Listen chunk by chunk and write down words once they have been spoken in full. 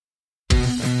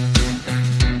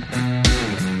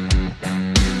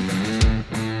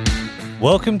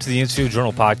Welcome to the NCO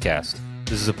Journal Podcast.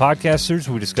 This is a podcast series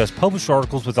where we discuss published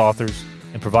articles with authors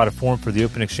and provide a forum for the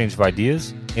open exchange of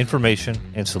ideas, information,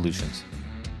 and solutions.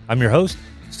 I'm your host,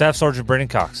 Staff Sergeant Brandon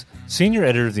Cox, Senior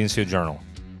Editor of the NCO Journal.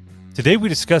 Today we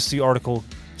discuss the article,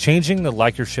 Changing the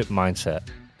Likership Mindset,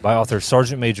 by author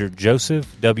Sergeant Major Joseph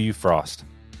W. Frost.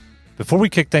 Before we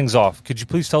kick things off, could you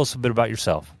please tell us a bit about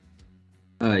yourself?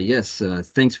 Yes,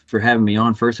 thanks for having me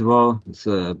on, first of all. It's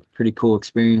a pretty cool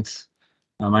experience.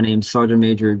 My name's Sergeant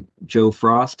Major Joe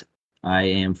Frost. I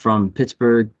am from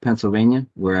Pittsburgh, Pennsylvania,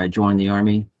 where I joined the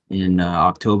Army in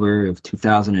October of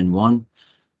 2001.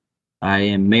 I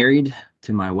am married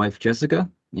to my wife, Jessica,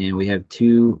 and we have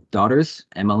two daughters,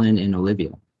 Emmeline and Olivia.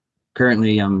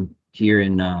 Currently, I'm here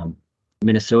in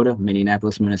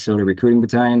Minneapolis, Minnesota Recruiting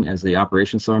Battalion as the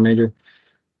Operations Sergeant Major,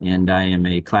 and I am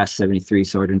a Class 73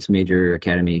 Sergeant's Major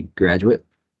Academy graduate.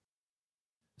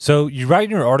 So you write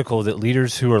in your article that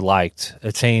leaders who are liked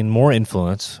attain more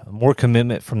influence, more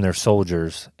commitment from their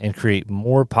soldiers, and create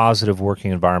more positive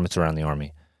working environments around the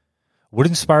Army. What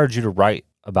inspired you to write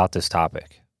about this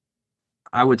topic?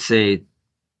 I would say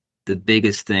the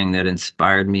biggest thing that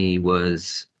inspired me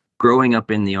was growing up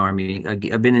in the Army.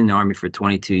 I've been in the Army for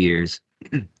 22 years,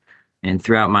 and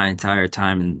throughout my entire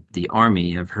time in the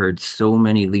Army, I've heard so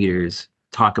many leaders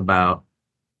talk about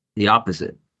the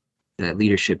opposite. That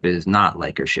leadership is not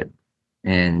likership.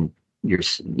 And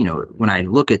when I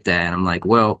look at that, I'm like,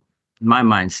 well, my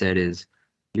mindset is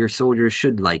your soldiers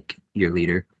should like your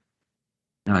leader.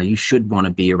 You should want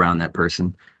to be around that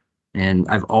person. And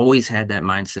I've always had that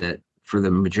mindset for the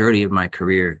majority of my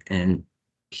career, and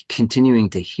continuing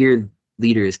to hear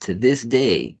leaders to this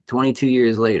day, 22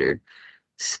 years later,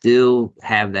 still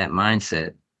have that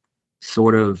mindset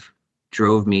sort of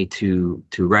drove me to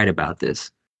write about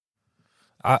this.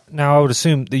 Now, I would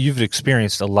assume that you've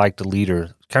experienced a liked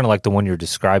leader, kind of like the one you're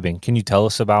describing. Can you tell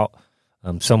us about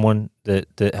someone that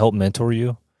helped mentor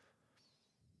you?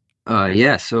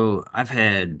 Yeah, so I've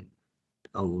had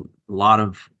a lot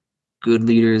of good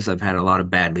leaders. I've had a lot of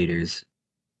bad leaders.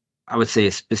 I would say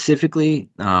specifically,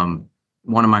 one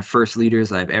of my first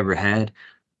leaders I've ever had,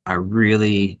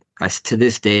 to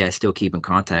this day, I still keep in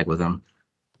contact with him.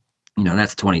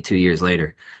 That's 22 years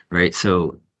later, right?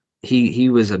 So he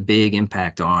was a big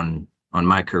impact on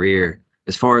my career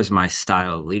as far as my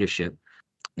style of leadership.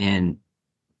 And,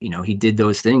 he did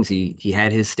those things. He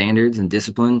had his standards and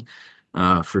discipline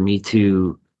for me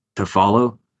to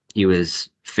follow. He was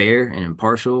fair and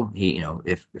impartial. He,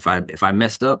 if I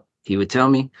messed up, he would tell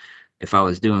me. If I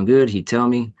was doing good, he'd tell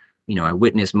me. I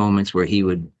witnessed moments where he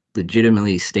would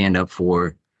legitimately stand up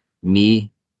for me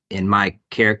and my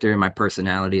character and my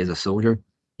personality as a soldier.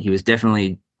 He was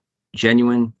definitely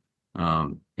genuine.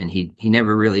 And he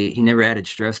never added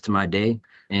stress to my day,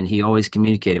 and he always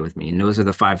communicated with me. And those are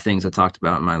the 5 things I talked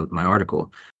about in my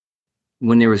article.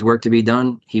 When there was work to be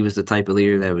done, he was the type of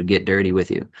leader that would get dirty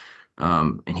with you.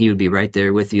 And he would be right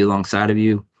there with you alongside of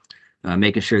you,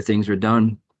 making sure things were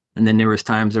done. And then there was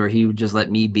times where he would just let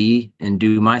me be and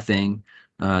do my thing,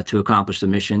 to accomplish the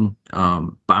mission,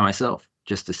 by myself,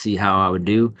 just to see how I would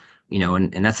do,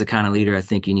 and that's the kind of leader I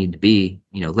think you need to be.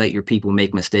 Let your people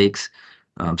make mistakes,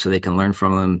 so they can learn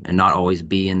from them and not always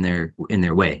be in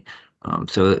their way.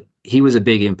 So he was a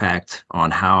big impact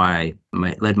on how I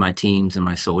led my teams and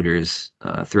my soldiers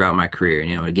throughout my career.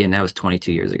 Again, that was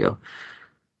 22 years ago.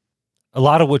 A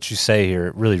lot of what you say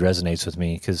here really resonates with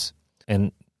me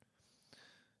and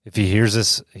if he hears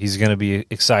this, he's going to be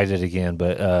excited again.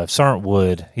 But Sergeant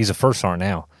Wood, he's a first sergeant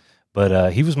now,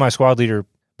 but he was my squad leader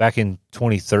back in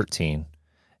 2013,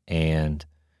 and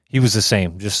he was the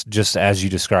same, just as you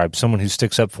described, someone who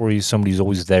sticks up for you, somebody who's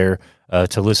always there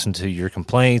to listen to your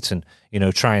complaints and,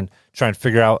 try and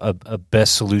figure out a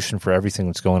best solution for everything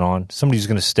that's going on. Somebody who's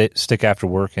going to stick after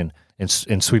work and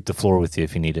sweep the floor with you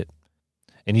if you need it.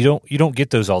 And you don't get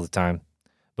those all the time,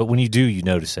 but when you do, you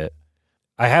notice it.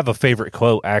 I have a favorite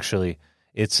quote, actually.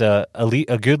 It's a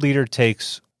good leader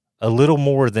takes a little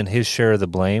more than his share of the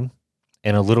blame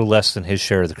and a little less than his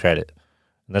share of the credit.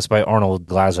 And that's by Arnold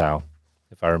Glasgow,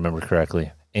 if I remember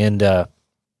correctly. And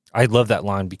I love that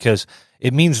line because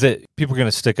it means that people are going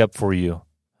to stick up for you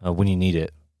when you need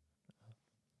it.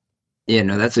 Yeah,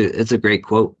 no, it's a great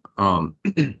quote.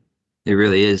 It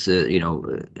really is,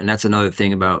 and that's another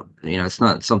thing about, it's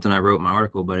not something I wrote in my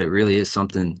article, but it really is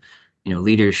something,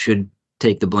 leaders should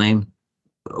take the blame.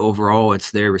 Overall,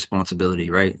 it's their responsibility,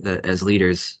 right? That as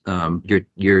leaders,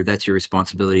 that's your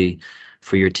responsibility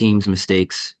for your team's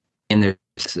mistakes and their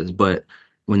successes. But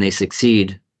when they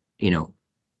succeed,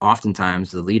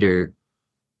 oftentimes the leader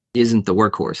isn't the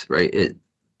workhorse, right?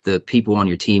 The people on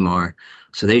your team are,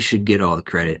 so they should get all the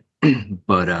credit.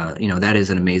 But that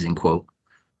is an amazing quote.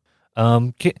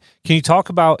 Can you talk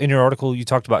about, in your article, you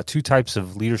talked about two types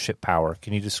of leadership power.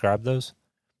 Can you describe those?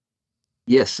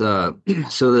 Yes. So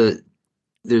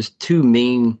there's two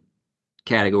main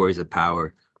categories of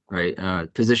power, right?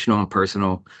 Positional and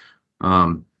personal.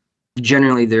 Um,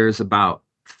 Generally, there's about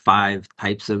five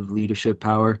types of leadership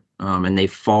power, and they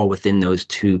fall within those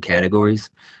two categories,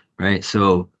 right?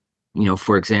 So,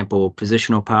 for example,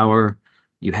 positional power,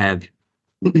 you have,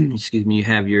 excuse me, you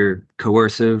have your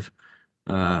coercive,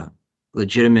 uh,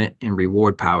 legitimate, and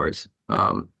reward powers.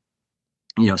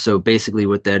 So basically,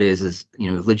 what that is,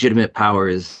 legitimate power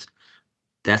is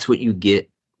that's what you get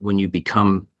when you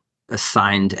become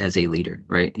assigned as a leader,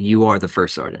 right? You are the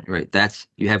first sergeant, right?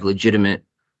 You have legitimate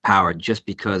power just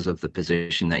because of the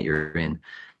position that you're in.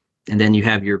 And then you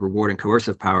have your reward and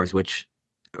coercive powers, which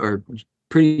are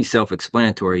pretty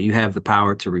self-explanatory. You have the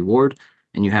power to reward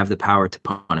and you have the power to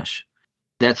punish.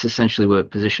 That's essentially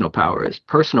what positional power is.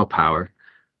 Personal power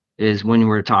is when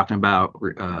we're talking about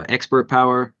expert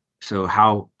power. So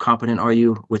how competent are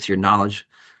you? What's your knowledge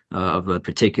of a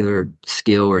particular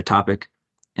skill or topic?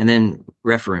 And then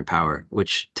referent power,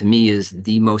 which to me is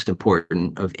the most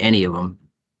important of any of them.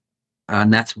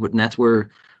 And that's where,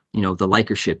 the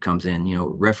likership comes in.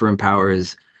 Referent power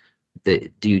is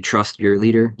that, do you trust your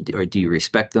leader, or do you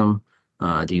respect them?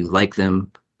 Do you like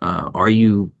them? Are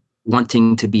you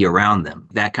wanting to be around them?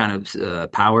 That kind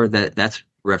of power, that's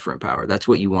referent power. That's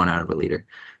what you want out of a leader.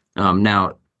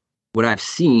 Now, what I've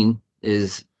seen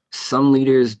is some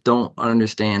leaders don't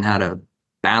understand how to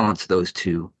balance those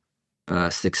two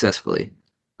successfully.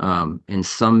 And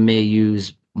some may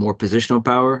use more positional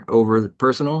power over the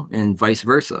personal and vice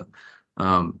versa.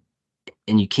 Um,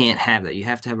 and you can't have that. You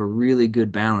have to have a really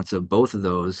good balance of both of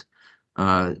those.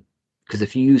 Because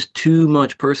if you use too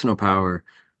much personal power,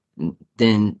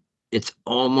 then it's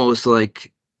almost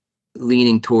like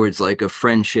leaning towards like a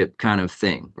friendship kind of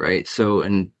thing, right? So,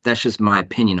 and that's just my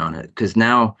opinion on it, because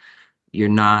now you're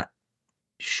not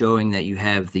showing that you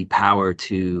have the power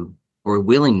to, or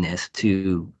willingness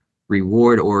to,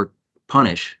 reward or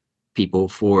punish people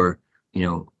for,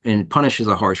 and punish is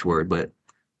a harsh word, but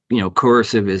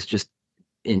coercive is just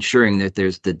ensuring that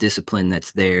there's the discipline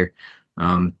that's there,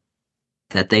 um,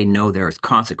 that they know there's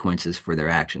consequences for their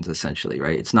actions, essentially,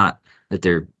 right? It's not that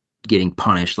they're getting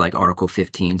punished like Article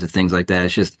 15s and things like that.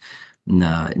 It's just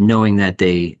knowing that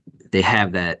they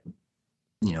have that,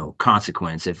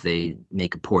 consequence if they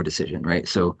make a poor decision, right?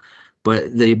 So,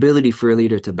 but the ability for a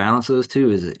leader to balance those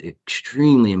two is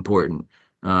extremely important,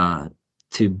 uh,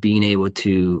 to being able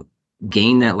to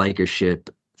gain that likership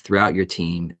throughout your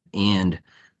team, and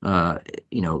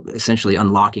essentially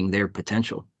unlocking their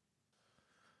potential.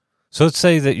 So let's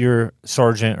say that you're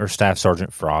Sergeant or Staff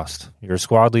Sergeant Frost. You're a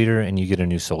squad leader and you get a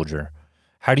new soldier.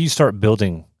 How do you start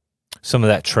building some of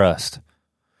that trust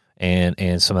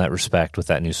and some of that respect with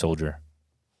that new soldier?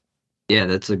 Yeah,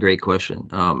 that's a great question.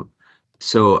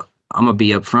 So I'm gonna be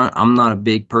upfront. I'm not a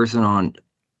big person on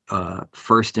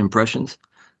first impressions,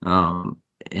 um,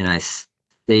 and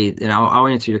I'll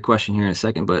answer your question here in a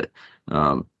second. But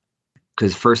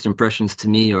because first impressions to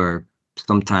me are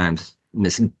sometimes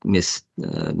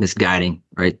misguiding,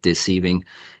 right? Deceiving.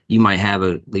 You might have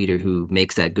a leader who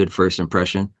makes that good first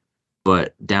impression,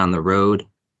 but down the road,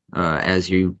 as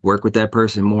you work with that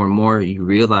person more and more, you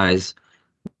realize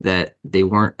that they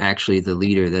weren't actually the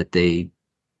leader that they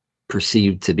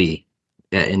perceived to be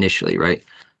initially, right?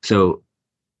 So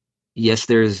yes,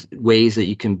 there's ways that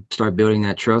you can start building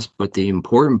that trust, but the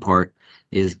important part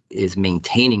is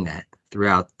maintaining that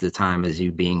throughout the time as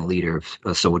you being a leader of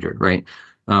a soldier, right?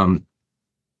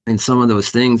 And some of those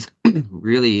things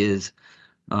really is,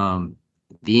 um,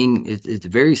 it's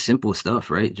very simple stuff,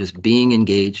 right? Just being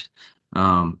engaged,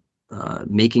 um,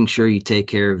 making sure you take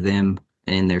care of them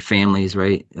and their families,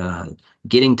 right?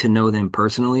 Getting to know them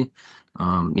personally,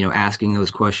 asking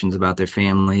those questions about their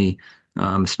family,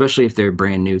 especially if they're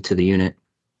brand new to the unit,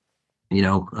 you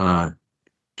know, uh,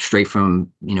 straight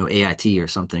from, AIT or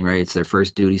something, right? It's their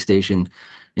first duty station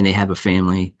and they have a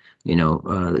family.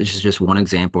 This is just one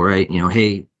example, right?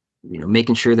 Hey,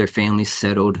 making sure their family's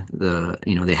settled,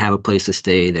 they have a place to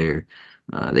stay,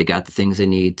 they got the things they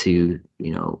need to,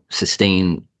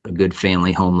 sustain a good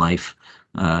family home life,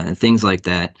 and things like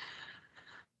that,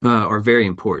 are very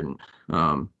important,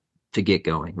 to get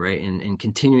going, right? And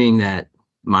continuing that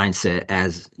mindset,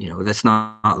 as that's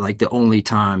not like the only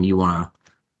time you want to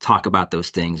talk about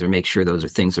those things or make sure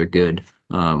those things are good,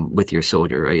 with your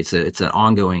soldier, right? It's an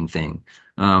ongoing thing.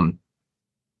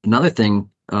 Another thing,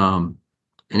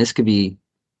 and this could be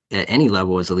at any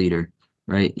level as a leader,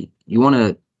 right? You want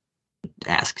to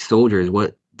ask soldiers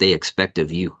what they expect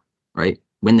of you, right?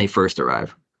 When they first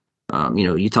arrive.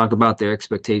 You talk about their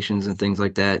expectations and things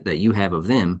like that you have of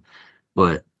them,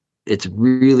 but it's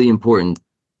really important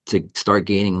to start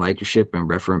gaining likership and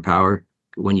referent power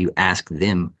when you ask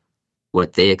them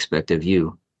what they expect of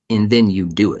you, and then you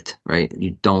do it, right?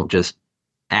 You don't just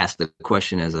ask the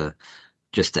question as a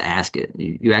just to ask it.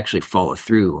 You actually follow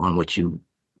through on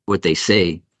what they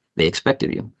say they expect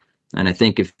of you. And I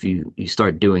think if you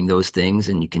start doing those things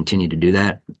and you continue to do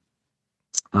that,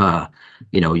 uh,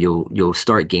 you'll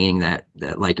start gaining that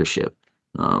likership.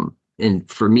 And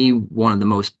for me, one of the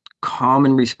most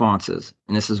common responses,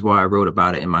 and this is why I wrote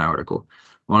about it in my article,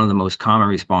 one of the most common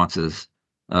responses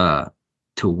uh,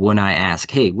 to when I ask,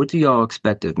 "Hey, what do y'all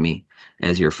expect of me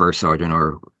as your first sergeant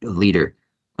or leader?"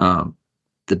 Um,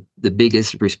 the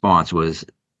biggest response was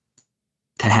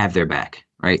to have their back,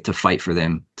 right? To fight for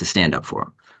them, to stand up for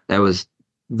them. That was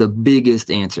the biggest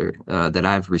answer that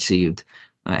I've received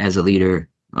as a leader,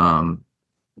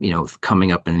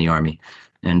 coming up in the Army.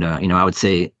 And, I would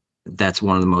say that's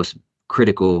one of the most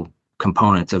critical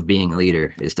components of being a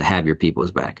leader is to have your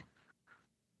people's back.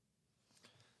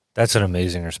 That's an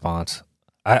amazing response.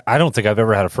 I don't think I've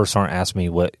ever had a first sergeant ask me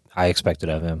what I expected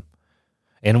of him.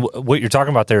 And what you're talking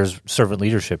about there is servant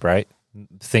leadership, right?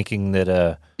 Thinking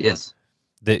that Yes.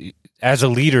 that as a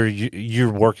leader,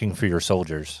 you're working for your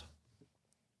soldiers.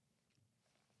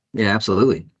 Yeah,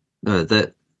 absolutely.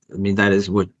 That is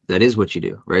what you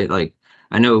do, right? Like,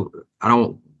 I know I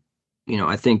don't,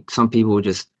 I think some people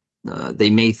just they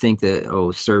may think that,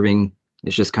 oh, serving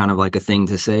is just kind of like a thing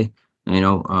to say,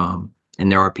 and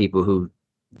there are people who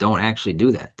don't actually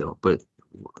do that though. But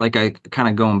like, I kind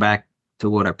of going back to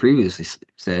what I previously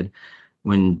said,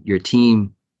 when your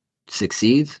team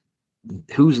succeeds,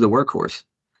 who's the workhorse?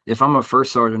 If I'm a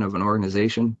first sergeant of an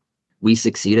organization, we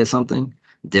succeed at something.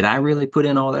 Did I really put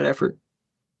in all that effort?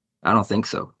 I don't think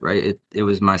so, right? It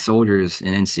was my soldiers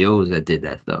and NCOs that did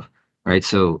that stuff, right?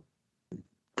 So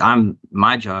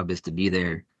my job is to be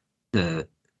there to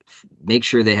make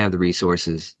sure they have the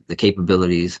resources, the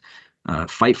capabilities,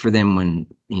 fight for them when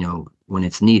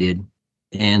it's needed,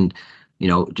 and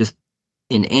just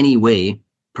in any way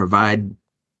provide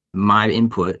my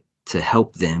input to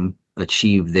help them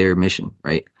achieve their mission,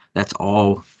 right? That's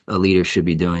all a leader should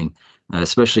be doing,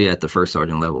 especially at the first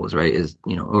sergeant levels, right?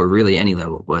 Or really any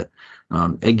level. But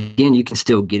again, you can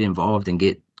still get involved and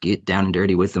get down and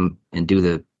dirty with them and do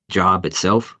the job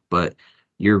itself. But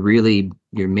your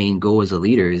main goal as a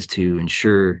leader is to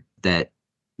ensure that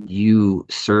you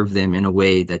serve them in a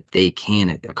way that they can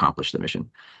accomplish the mission.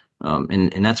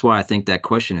 And that's why I think that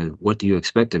question of what do you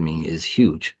expect of me is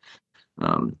huge.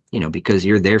 Because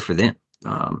you're there for them.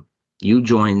 You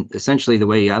join, essentially, the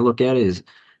way I look at it is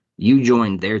you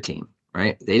joined their team,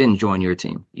 right? They didn't join your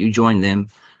team. You joined them,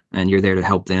 and you're there to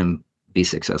help them be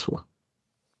successful.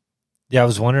 Yeah, I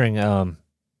was wondering,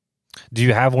 do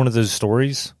you have one of those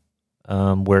stories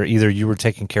where either you were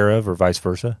taken care of or vice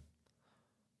versa?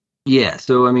 Yeah.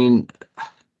 So,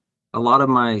 a lot of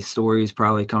my stories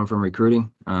probably come from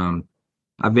recruiting.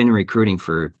 I've been in recruiting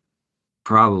for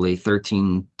probably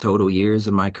 13 total years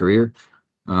of my career.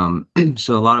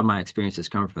 So a lot of my experiences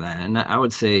come from that. And I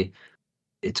would say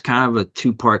it's kind of a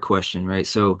two-part question, right?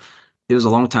 So it was a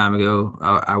long time ago.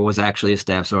 I was actually a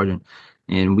staff sergeant,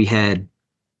 and we were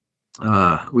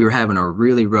having a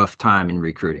really rough time in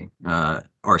recruiting.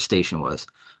 Our station was,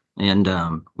 and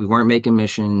we weren't making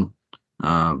mission.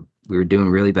 We were doing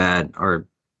really bad. Our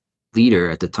leader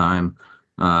at the time,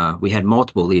 we had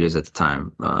multiple leaders at the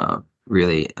time,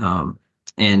 really,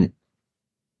 and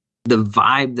the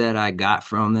vibe that I got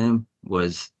from them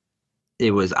was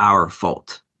it was our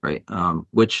fault, right?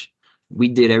 Which we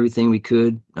did everything we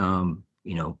could,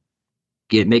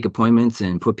 make appointments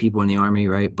and put people in the Army,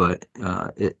 right? But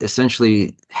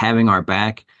essentially having our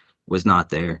back was not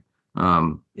there.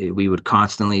 We would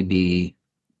constantly be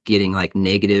getting like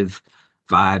negative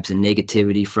vibes and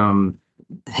negativity from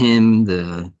him,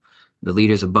 the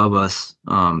leaders above us,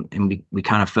 and we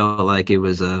kind of felt like it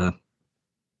was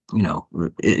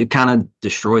it kind of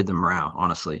destroyed the morale,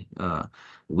 honestly.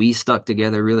 We stuck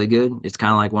together really good. It's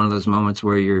kind of like one of those moments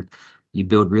where you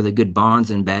build really good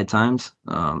bonds in bad times.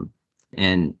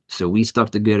 And so we stuck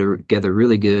together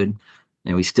really good,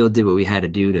 and we still did what we had to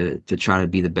do to try to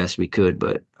be the best we could.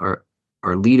 But our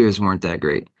leaders weren't that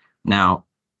great. Now,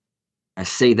 I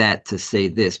say that to say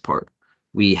this part.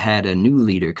 We had a new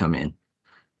leader come in,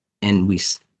 and we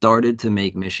started to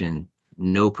make mission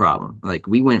no problem. Like,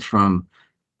 we went from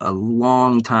a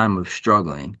long time of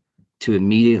struggling to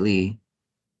immediately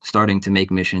starting to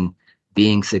make mission,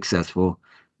 being successful,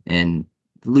 and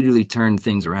literally turn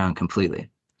things around completely.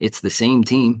 It's the same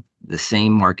team, the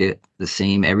same market, the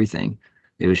same everything.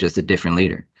 It was just a different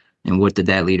leader. And what did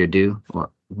that leader do?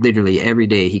 Well, literally every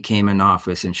day he came in the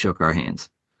office and shook our hands.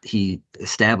 He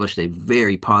established a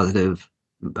very positive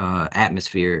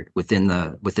atmosphere within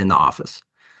the office.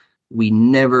 We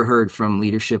never heard from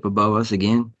leadership above us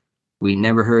again. We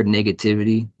never heard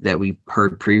negativity that we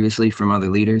heard previously from other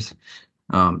leaders.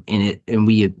 And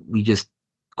we just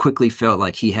quickly felt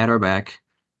like he had our back.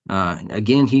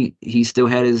 Again, he still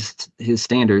had his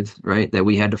standards, right, that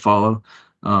we had to follow.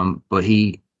 But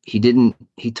he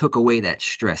took away that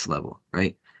stress level,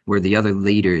 right, where the other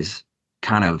leaders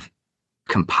kind of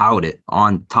compiled it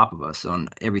on top of us on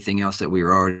everything else that we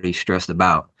were already stressed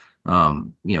about.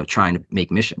 Trying to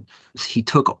make mission. He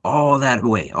took all that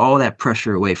away, all that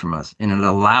pressure away from us, and it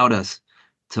allowed us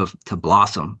to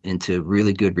blossom into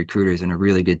really good recruiters and a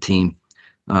really good team,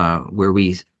 where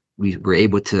we were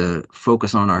able to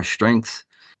focus on our strengths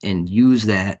and use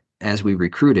that as we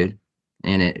recruited,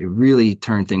 and it really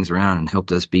turned things around and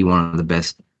helped us be one of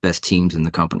the best teams in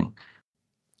the company.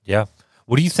 Yeah.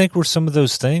 What do you think were some of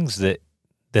those things that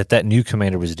new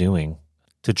commander was doing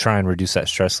to try and reduce that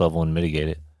stress level and mitigate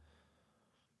it?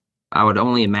 I would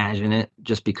only imagine it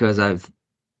just because I've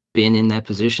been in that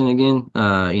position again,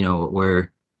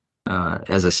 where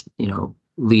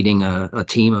leading a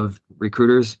team of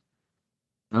recruiters.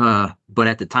 But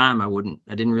at the time,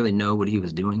 I didn't really know what he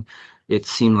was doing. It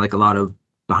seemed like a lot of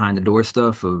behind the door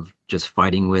stuff of just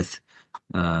fighting with,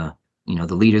 the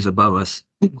leaders above us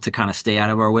to kind of stay out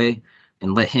of our way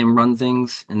and let him run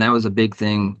things. And that was a big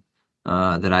thing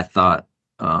that I thought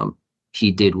he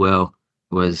did well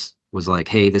was like,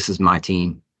 hey, this is my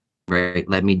team, right?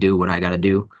 Let me do what I got to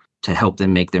do to help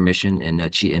them make their mission and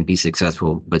achieve and be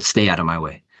successful, but stay out of my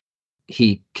way.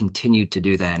 He continued to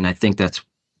do that, and I think that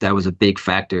was a big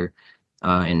factor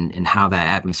in how that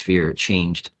atmosphere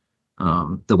changed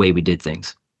the way we did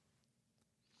things.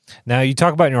 Now, you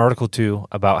talk about in your article too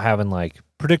about having like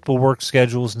predictable work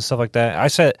schedules and stuff like that. I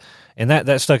said, and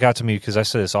that stuck out to me because I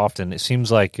say this often. It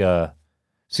seems like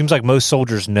most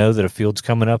soldiers know that a field's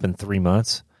coming up in 3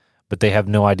 months, but they have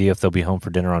no idea if they'll be home for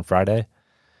dinner on Friday.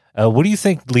 What do you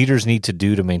think leaders need to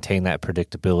do to maintain that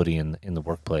predictability in the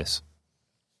workplace?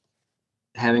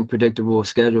 Having predictable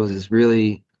schedules is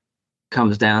really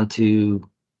comes down to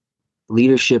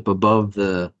leadership above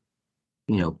the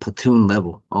platoon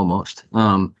level almost.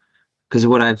 Because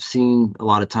what I've seen a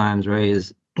lot of times, right,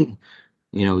 is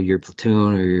your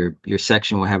platoon or your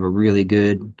section will have a really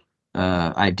good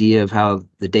idea of how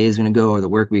the day is going to go or the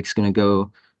work week's going to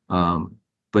go,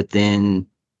 but then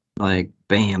like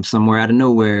bam, somewhere out of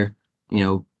nowhere,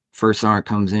 first sergeant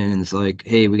comes in and it's like,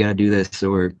 hey, we got to do this,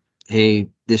 or hey,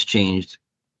 this changed,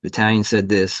 battalion said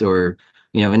this, or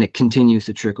and it continues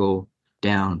to trickle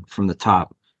down from the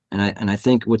top. And I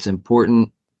think what's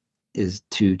important is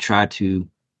to try to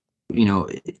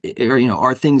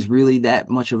are things really that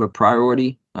much of a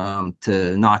priority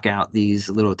to knock out these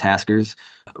little taskers?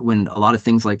 When a lot of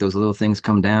things like those little things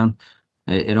come down,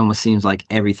 it almost seems like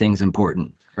everything's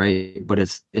important, right? But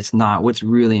it's not. What's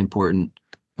really important,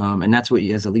 and that's what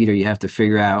as a leader you have to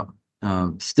figure out.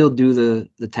 Still do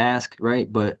the task,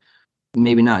 right? But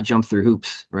maybe not jump through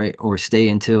hoops, right? Or stay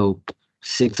until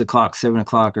 6 o'clock, 7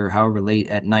 o'clock, or however late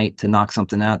at night to knock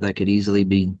something out that could easily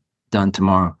be done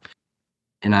tomorrow.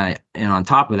 And on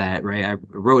top of that, right, I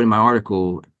wrote in my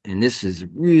article, and this is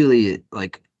really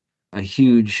like a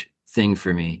huge thing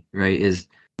for me, right, is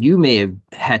you may have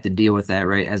had to deal with that,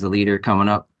 right, as a leader coming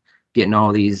up, getting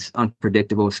all these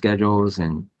unpredictable schedules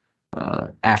and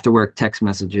after work text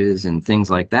messages and things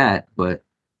like that. But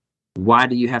why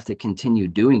do you have to continue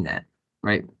doing that,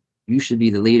 right? You should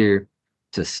be the leader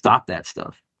to stop that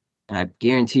stuff. And I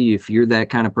guarantee you, if you're that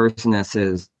kind of person that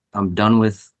says, I'm done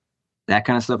with that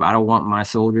kind of stuff, I don't want my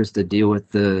soldiers to deal with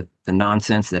the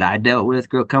nonsense that I dealt with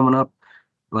coming up,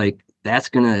 like that's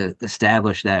going to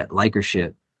establish that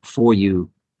likership for you,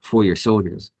 for your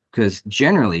soldiers. Because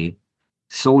generally,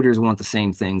 soldiers want the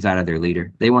same things out of their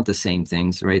leader. They want the same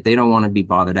things, right? They don't want to be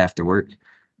bothered after work.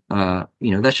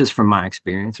 That's just from my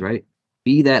experience, right?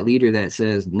 Be that leader that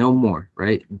says no more,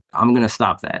 right? I'm going to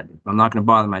stop that. I'm not going to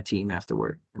bother my team after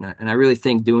work. And I really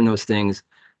think doing those things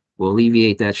will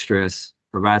alleviate that stress,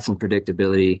 provide some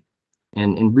predictability,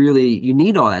 and really you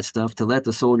need all that stuff to let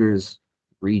the soldiers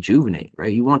rejuvenate,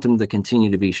 right? You want them to continue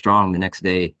to be strong the next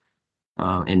day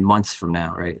and months from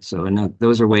now, right? So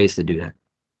those are ways to do that.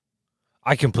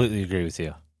 I completely agree with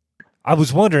you. I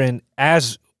was wondering,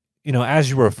 as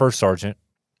you were a first sergeant,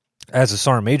 as a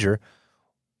sergeant major,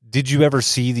 did you ever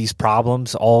see these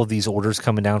problems, all of these orders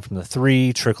coming down from the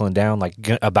 3, trickling down, like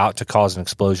about to cause an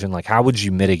explosion? Like, how would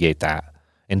you mitigate that?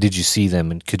 And did you see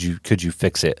them, and could you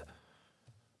fix it?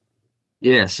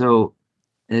 Yeah, so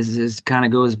this kind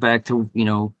of goes back to,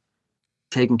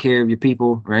 taking care of your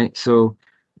people, right? So,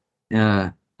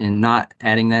 and not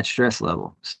adding that stress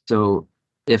level. So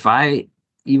if I,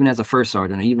 even as a first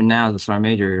sergeant, or even now as a sergeant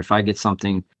major, if I get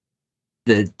something,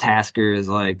 the tasker is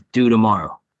like due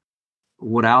tomorrow,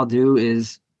 what I'll do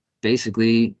is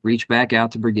basically reach back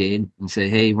out to brigade and say,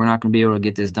 hey, we're not going to be able to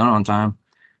get this done on time,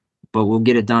 but we'll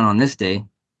get it done on this day,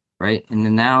 right? And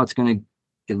then now it's going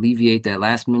to alleviate that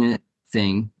last minute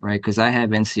thing, right? Because I have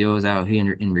NCOs out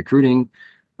here in recruiting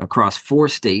across 4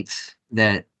 states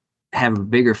that have a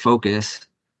bigger focus,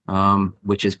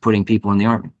 which is putting people in the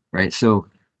Army, right? So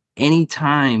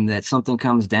anytime that something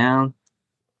comes down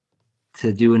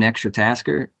to do an extra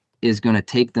tasker is going to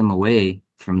take them away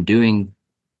from doing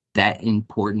that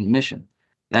important mission.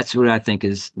 That's what I think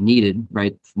is needed,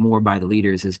 right? More by the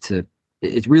leaders is to,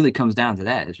 it really comes down to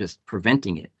that. It's just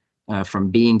preventing it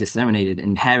from being disseminated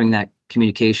and having that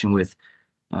communication with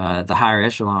the higher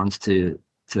echelons to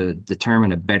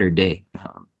determine a better day.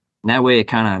 And that way it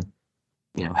kind of,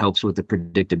 helps with the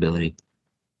predictability.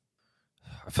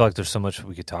 I feel like there's so much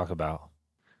we could talk about.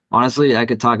 Honestly, I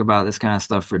could talk about this kind of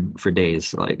stuff for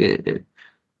days. Like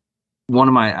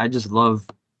I just love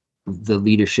the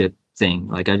leadership thing.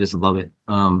 Like I just love it.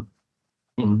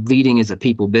 And leading is a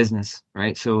people business,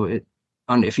 right? So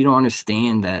if you don't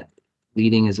understand that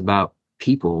leading is about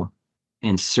people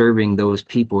and serving those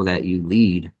people that you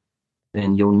lead,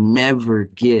 then you'll never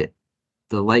get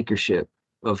the likership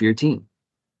of your team,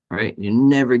 right? You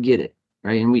never get it,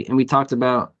 right? And we talked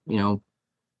about,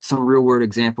 some real world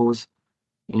examples,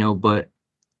 but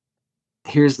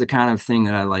here's the kind of thing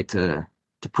that I like to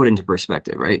put into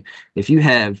perspective, right? If you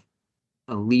have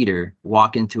a leader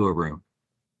walk into a room,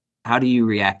 how do you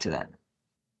react to that?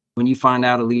 When you find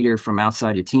out a leader from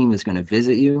outside your team is going to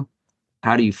visit you,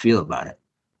 how do you feel about it?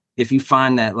 If you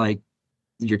find that like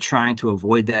you're trying to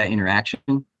avoid that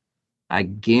interaction, I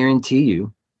guarantee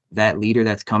you that leader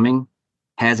that's coming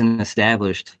hasn't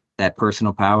established that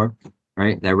personal power,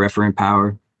 right? That referent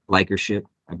power, likership.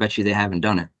 I bet you they haven't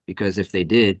done it, because if they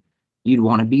did, you'd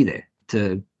want to be there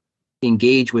to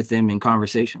engage with them in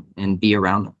conversation and be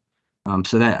around them.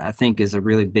 So that I think is a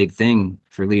really big thing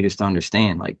for leaders to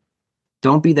understand. Like,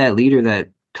 don't be that leader that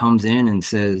comes in and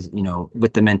says,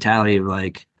 with the mentality of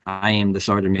like, I am the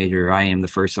sergeant major, or I am the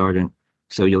first sergeant,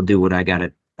 so you'll do what I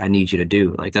need you to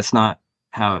do. Like, that's not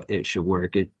how it should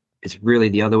work. It's really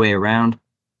the other way around.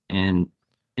 And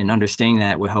understanding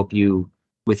that will help you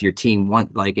with your team,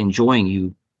 enjoying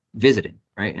you visiting,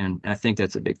 right? And I think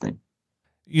that's a big thing.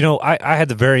 I had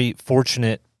the very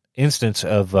fortunate instance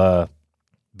of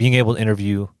being able to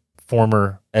interview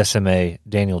former SMA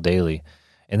Daniel Daly.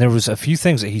 And there was a few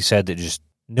things that he said that just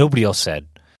nobody else said.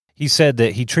 He said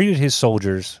that he treated his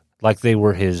soldiers like they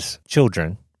were his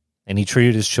children, and he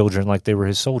treated his children like they were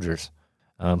his soldiers.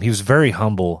 He was very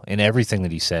humble in everything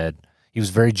that he said. He was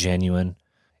very genuine.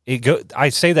 I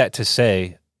say that to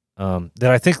say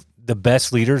that I think the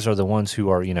best leaders are the ones who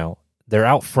are, they're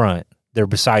out front, they're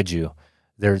beside you,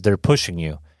 they're pushing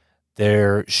you,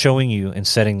 they're showing you and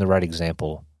setting the right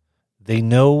example. They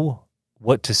know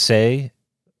what to say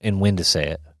and when to say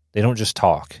it. They don't just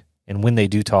talk. And when they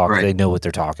do talk, right, they know what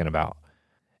they're talking about.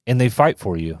 And they fight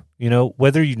for you.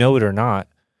 Whether you know it or not,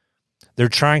 they're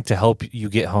trying to help you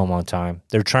get home on time.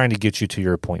 They're trying to get you to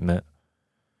your appointment.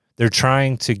 They're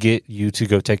trying to get you to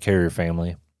go take care of your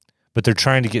family. But they're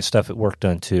trying to get stuff at work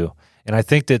done too. And I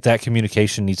think that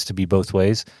communication needs to be both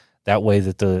ways. That way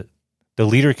that the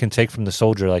leader can take from the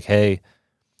soldier, like, hey,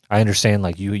 I understand,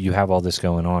 like, you have all this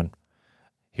going on.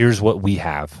 Here's what we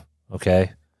have,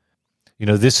 okay?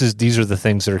 These are the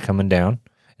things that are coming down,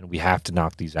 and we have to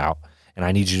knock these out. And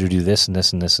I need you to do this and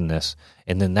this and this and this.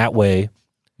 And then that way,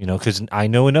 because I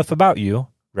know enough about you,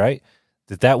 right,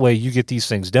 that way you get these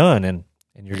things done, and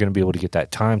you're going to be able to get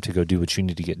that time to go do what you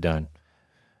need to get done.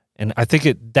 And I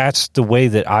think that's the way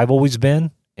that I've always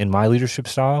been in my leadership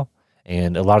style,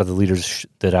 and a lot of the leaders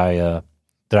that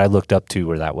I looked up to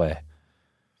were that way.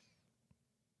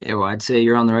 Yeah, well, I'd say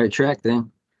you're on the right track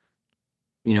then.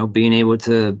 Being able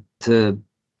to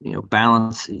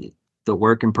balance the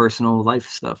work and personal life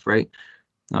stuff, right?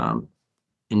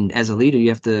 And as a leader, you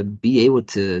have to be able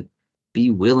to be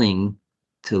willing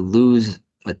to lose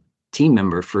a team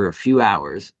member for a few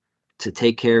hours to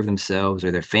take care of themselves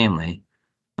or their family.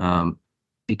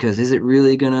 Because is it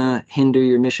really going to hinder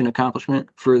your mission accomplishment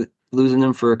for losing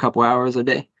them for a couple hours a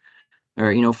day,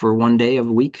 or, for one day of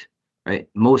a week, right?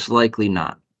 Most likely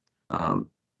not.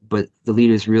 But the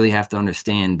leaders really have to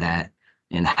understand that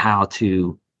and how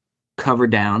to cover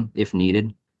down if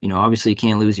needed. Obviously you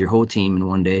can't lose your whole team in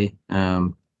one day,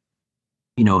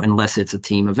 unless it's a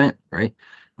team event, right?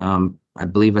 I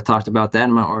believe I talked about that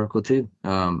in my article too.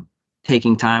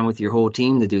 taking time with your whole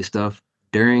team to do stuff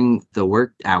during the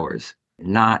work hours,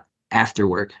 not after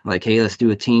work. Like, hey, let's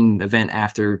do a team event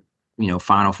after,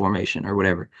 final formation or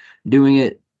whatever. Doing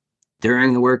it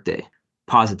during the workday.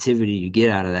 Positivity you get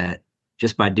out of that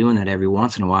just by doing that every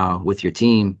once in a while with your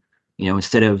team,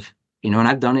 instead of, and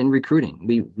I've done it in recruiting.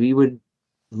 We would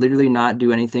literally not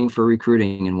do anything for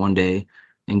recruiting in one day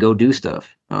and go do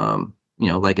stuff,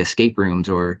 like escape rooms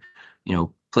or,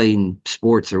 playing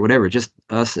sports or whatever, just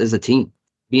us as a team.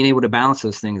 Being able to balance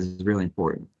those things is really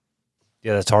important.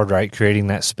 Yeah, that's hard, right? Creating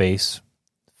that space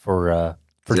for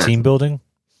Exactly. team building.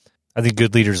 I think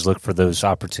good leaders look for those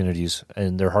opportunities,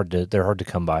 and they're hard to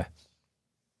come by.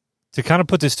 To kind of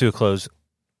put this to a close,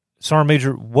 Sergeant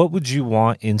Major, what would you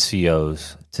want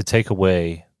NCOs to take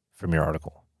away from your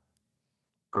article?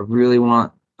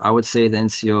 I would say the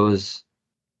NCOs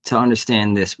to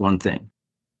understand this one thing.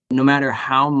 No matter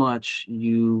how much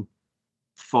you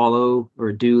follow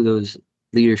or do those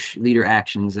leader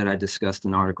actions that I discussed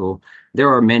in the article,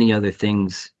 there are many other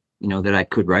things, that I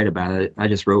could write about it. I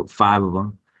just wrote 5 of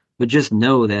them. But just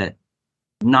know that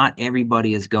not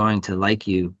everybody is going to like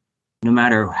you, no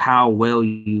matter how well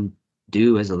you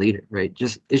do as a leader, right?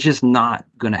 It's just not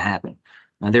going to happen.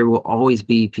 Now, there will always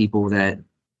be people that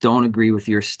don't agree with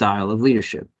your style of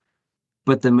leadership.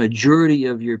 But the majority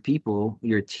of your people,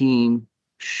 your team,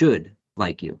 should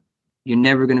like you. You're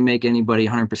never going to make anybody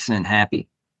 100% happy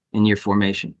in your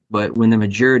formation. But when the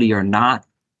majority are not,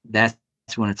 that's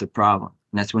when it's a problem.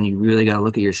 And that's when you really got to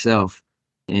look at yourself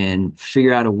and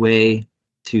figure out a way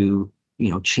to,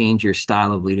 change your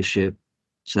style of leadership.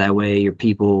 So that way your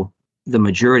people, the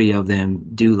majority of them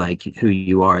do like who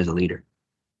you are as a leader.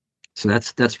 So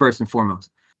that's first and foremost.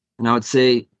 And I would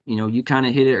say, you kind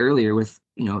of hit it earlier with,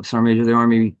 Sergeant Major of the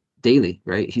Army Daily,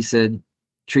 right? He said,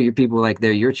 treat your people like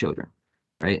they're your children,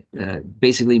 right?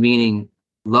 Basically meaning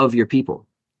love your people,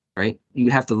 right? You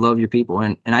have to love your people.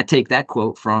 And I take that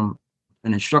quote from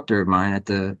an instructor of mine at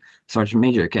the Sergeant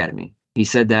Major Academy. He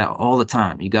said that all the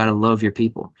time. You got to love your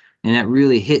people. And that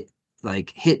really hit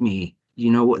me.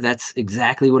 That's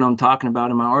exactly what I'm talking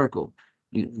about in my article.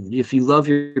 If you love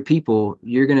your people,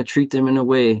 you're going to treat them in a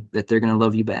way that they're going to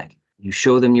love you back. You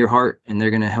show them your heart, and they're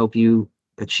going to help you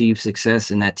achieve success,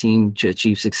 and that team to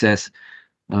achieve success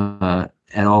at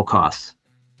all costs.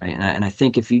 Right? And I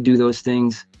think if you do those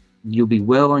things, you'll be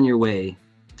well on your way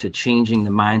to changing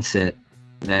the mindset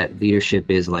that leadership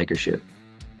is likership.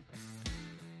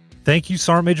 Thank you,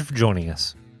 Sergeant Major, for joining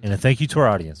us. And a thank you to our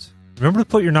audience. Remember to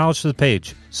put your knowledge to the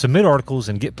page, submit articles,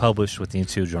 and get published with the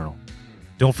NCO Journal.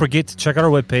 Don't forget to check out our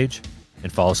webpage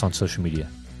and follow us on social media.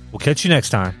 We'll catch you next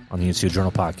time on the NCO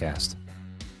Journal Podcast.